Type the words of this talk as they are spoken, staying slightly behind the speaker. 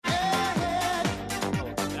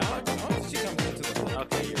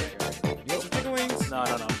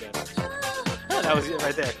no, I'm good. That was it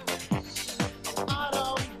right there. I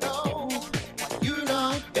don't know, you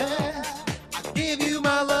don't care. I give you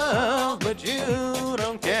my love, but you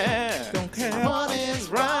don't care. Don't care. What is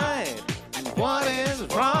right and what is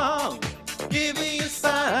wrong? Give me a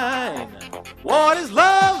sign. What is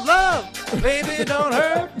love, love? Baby, don't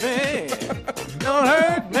hurt me. Don't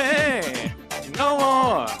hurt me no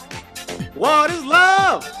more. What is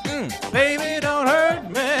love? Baby, don't hurt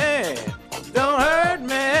me. Don't hurt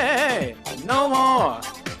me no more.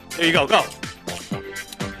 There you go, go.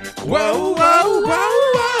 Whoa, whoa, whoa,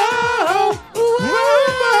 whoa,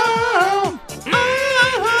 whoa.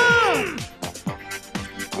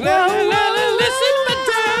 Listen but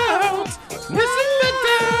don't. Listen but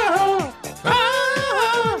don't.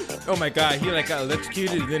 Oh my God, he like got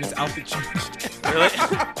electrocuted and then his outfit changed. Really?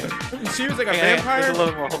 She was like a There's vampire. a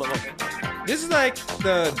little more. Hold on. This is like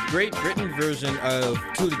the Great Britain version of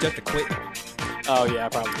Too Legit to Quit. Oh, yeah,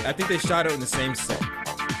 probably. I think they shot it in the same set.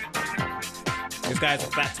 This guy's a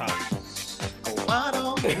flat top. Oh, I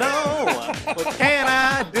don't know. What can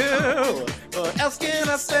I do? What else can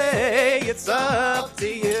I say? It's up to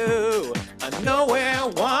you. I know we're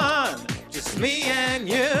one, just me and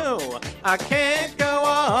you. I can't go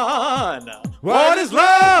on. What is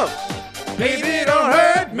love? Baby, don't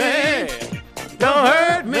hurt me. Don't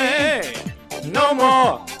hurt me no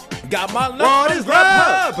more. Got my love. What is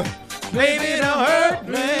love? Baby, don't hurt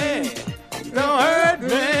me. Don't hurt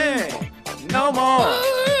me no more.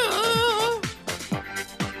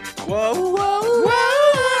 Whoa, whoa,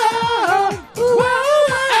 whoa,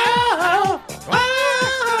 whoa,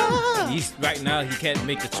 whoa. He's right now. He can't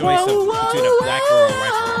make the choice of between a black girl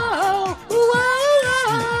or a white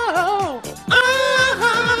girl.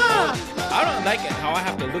 I don't like it how I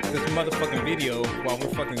have to look at this motherfucking video while we're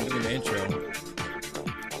fucking doing the intro.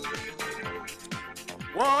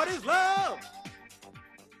 What is love?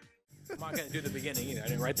 I'm not going to do the beginning either. I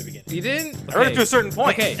didn't write the beginning. You didn't? I heard it to a certain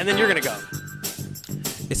point, Okay. and then you're going to go.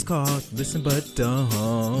 It's called Listen But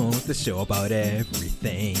Don't, the show about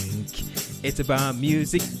everything. It's about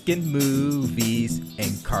music and movies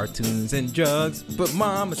and cartoons and drugs. But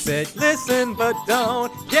Mama said, Listen but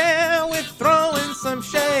don't. Yeah, we're throwing some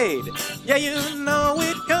shade. Yeah, you know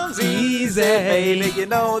it comes easy, baby. You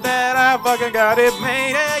know that I fucking got it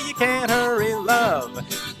made. Yeah, you can't hurry love,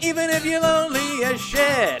 even if you're lonely as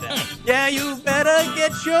shit. Yeah, you better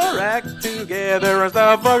get your act together and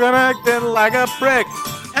stop fucking acting like a prick.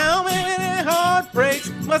 How many heartbreaks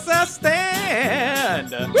must I stand?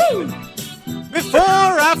 Woo! Before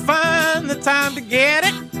I find the time to get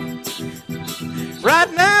it. Right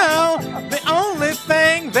now, the only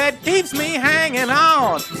thing that keeps me hanging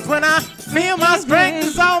on is when I feel my strength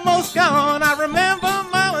is almost gone. I remember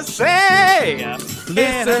Mama say,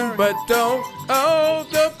 Listen But Don't, oh,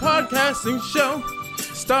 the podcasting show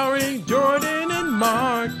starring Jordan and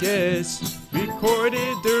Marcus.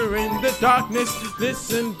 Recorded during the darkness.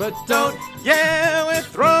 Listen but don't. yeah, we're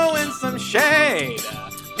throwing some shade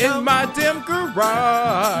In my dim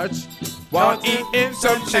garage while eating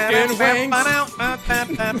some chicken wings.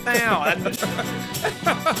 That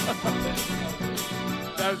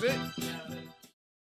That was it.